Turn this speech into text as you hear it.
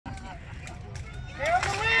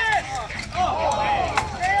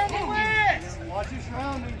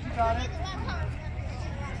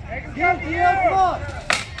Come on.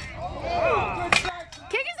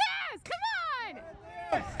 Kick his ass! Come on!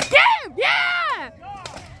 Get him! Yeah!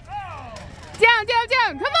 Down, down,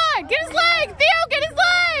 down! Come on! Get his leg! Theo, get his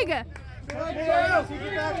leg!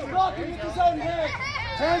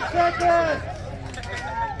 10 seconds!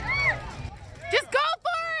 Just go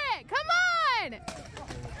for it! Come on!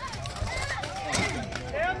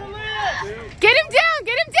 Get him down!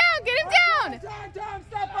 Get him down! Get him down! Time!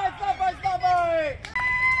 Stop by!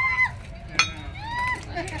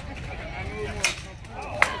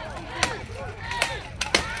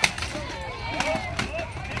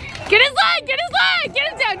 Get his leg! Get his leg!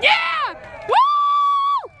 Get him down! Yeah!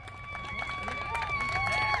 Woo!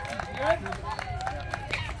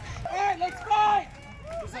 Alright, let's fight!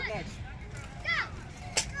 Who's up next?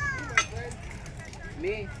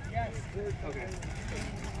 Me? Yes. Okay.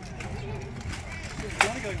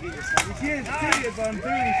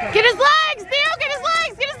 Get his legs! Theo, get his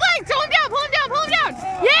legs! Get his legs! Pull him down! Pull him down! Pull him down!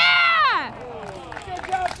 Yeah! Good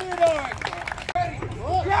job, Theodore! Ready?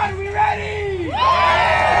 God, are we ready?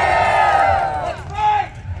 Let's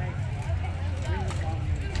fight!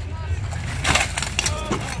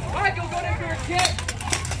 Michael, go in for your kick!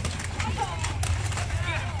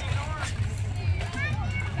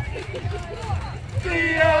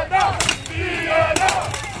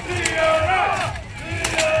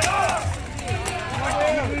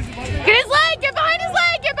 Get his leg! Get behind his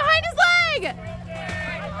leg! Get behind his leg!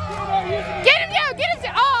 Get him down! Get him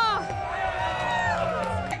down! Oh!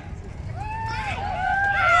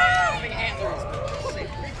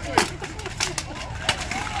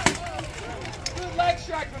 Good leg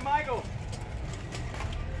strike from Michael.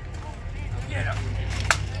 Get him.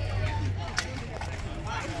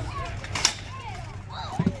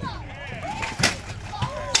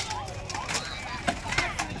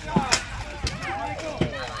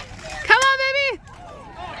 Come on, baby!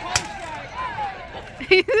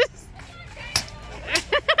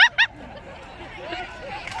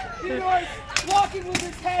 Theodore's walking with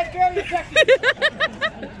his head very effective.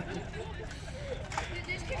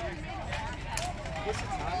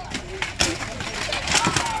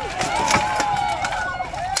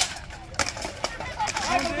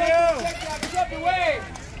 Step away.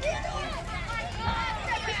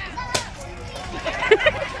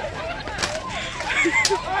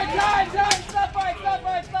 Alright, time. Stop by.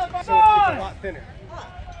 It's a lot thinner.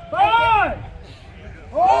 5,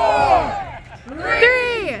 4,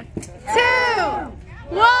 3, 2,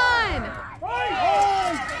 1.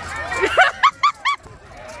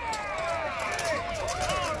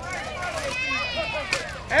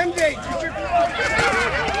 MJ,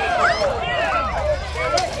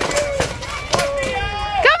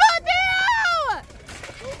 Come on, Theo!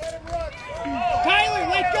 Tyler,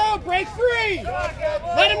 let go! Break free!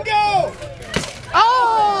 Let him go!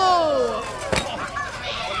 Oh!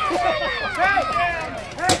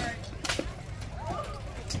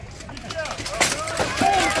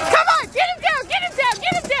 Come on! Get him down! Get him down!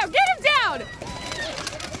 Get him down! Get him down!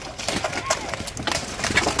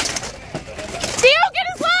 Theo, get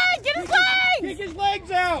his leg! Get his leg! Kick his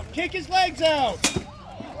legs out! Kick his legs out!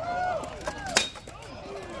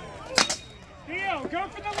 Theo, go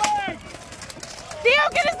for the legs! Theo,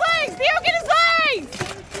 get his legs! Theo, get his legs!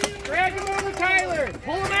 Drag him over, Tyler!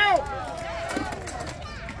 Pull him out!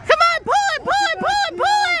 Come on! Pull him! Pull him! Pull him!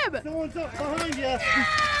 Pull him! Someone's up behind you.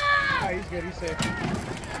 Ah, he's good. He's safe.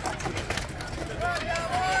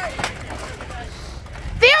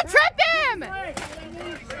 Theo, trip him!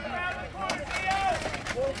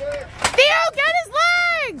 Theo, get his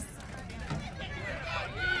legs!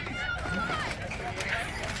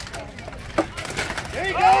 There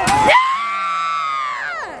you go! Yeah!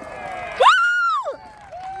 Woo!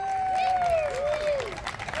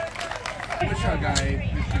 I wish our guy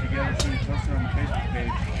put you together so we post it on the Facebook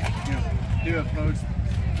page. You know, do a post,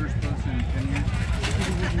 first post in 10 years.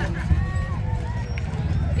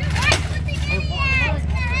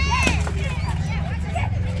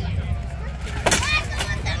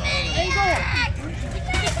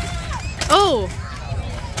 Oh!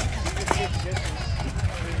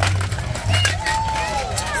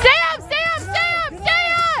 Stay up! Stay up! Stay up! Stay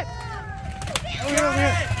up! Over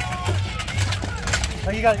here.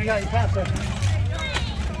 Oh, you got your pass there.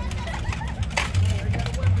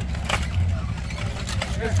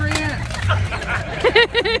 Good for you.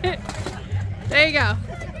 There you go.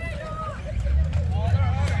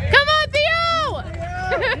 Come on, Theo!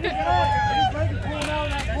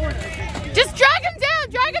 Just drag him down!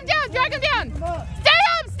 Drag him down! Drag him down! Stay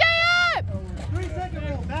up! Stay up! 3-second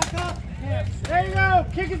rule. Back up. There you go.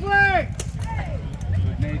 Kick his leg.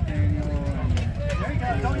 Nathaniel. There you go.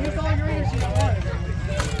 Don't use all your energy at once.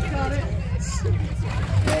 You got it.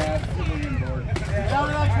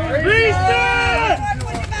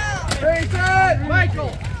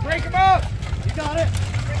 Break him up! You got it.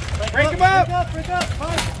 Break him up! Break up.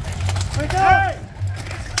 Fight. Break up.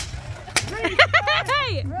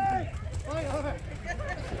 Hey! Right. Fight. Over.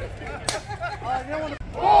 You don't want to.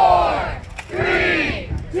 4, 3,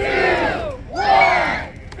 2,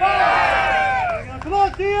 1, go! Come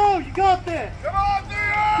on, Theo. You got this. Come on,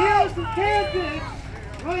 Theo! Theo's from Kansas.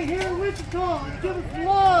 Right here in Wichita. Let's give us some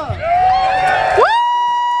love. Woo!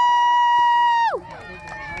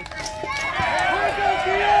 Here goes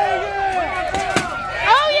Theo.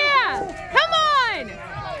 Oh yeah! Come on!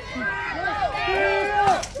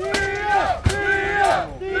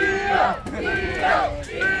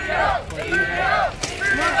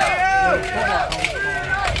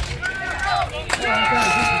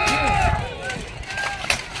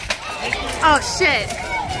 Oh shit!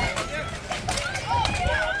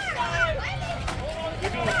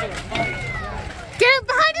 Get him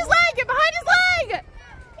behind his leg! Get behind his leg!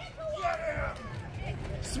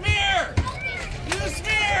 Smear! Do the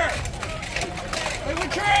smear! Like we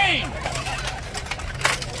train!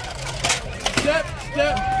 Step,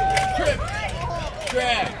 step, trip,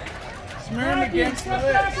 drag. Smear him against the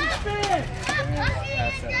lips.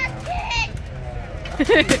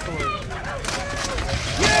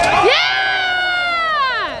 Yeah!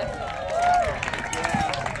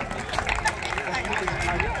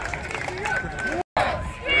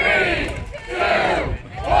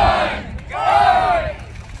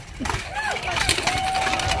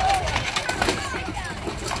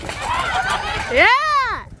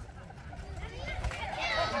 Yeah!